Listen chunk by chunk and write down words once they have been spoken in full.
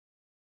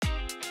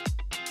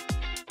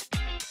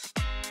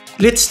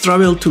Let's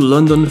travel to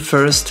London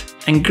first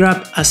and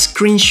grab a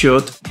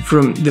screenshot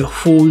from the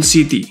whole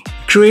city.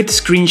 Create a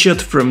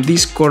screenshot from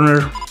this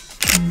corner,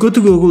 go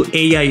to Google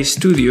AI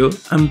Studio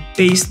and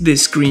paste the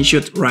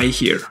screenshot right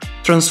here.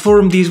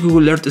 Transform this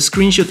Google Earth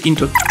screenshot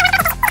into a...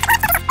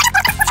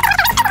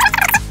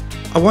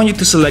 I want you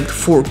to select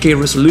 4K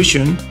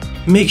resolution,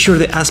 make sure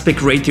the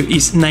aspect ratio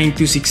is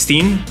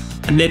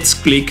 9:16 and let's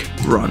click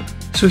Run.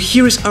 So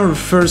here is our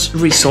first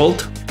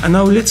result, and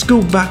now let's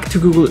go back to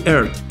Google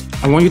Earth.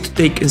 I want you to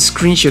take a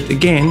screenshot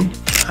again,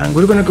 and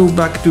we're gonna go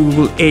back to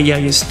Google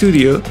AI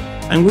Studio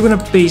and we're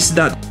gonna paste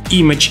that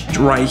image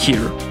right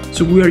here.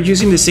 So we are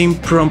using the same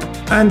prompt,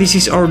 and this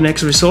is our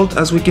next result.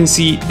 As we can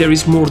see, there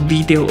is more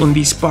detail on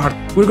this part.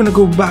 We're gonna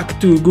go back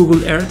to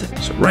Google Earth.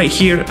 So right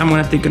here, I'm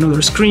gonna take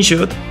another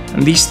screenshot,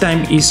 and this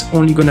time is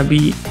only gonna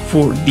be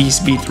for this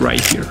bit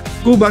right here.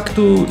 Go back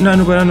to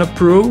Nano Banana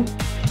Pro,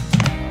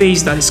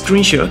 paste that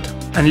screenshot,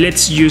 and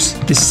let's use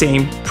the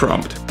same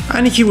prompt.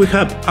 And here we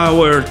have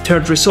our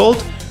third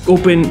result.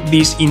 Open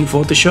this in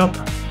Photoshop.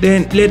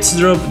 Then let's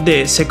drop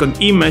the second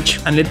image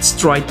and let's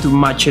try to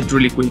match it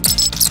really quick.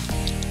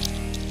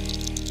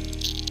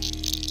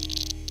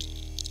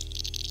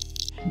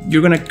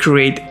 You're gonna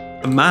create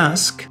a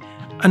mask,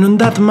 and on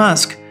that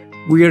mask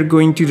we are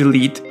going to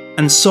delete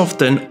and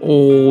soften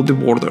all the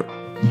border.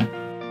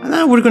 And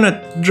now we're gonna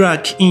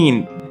drag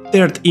in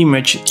third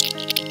image,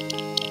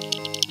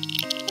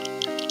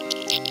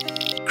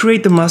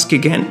 create a mask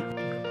again,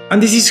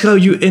 and this is how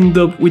you end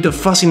up with a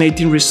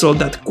fascinating result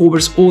that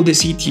covers all the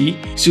city.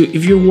 So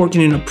if you're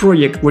working in a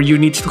project where you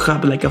need to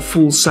have like a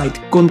full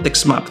site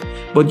context map,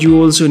 but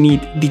you also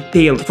need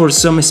detail for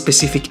some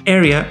specific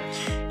area,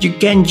 you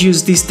can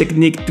use this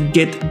technique to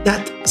get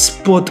that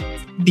spot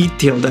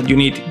detail that you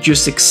need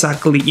just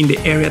exactly in the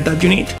area that you need.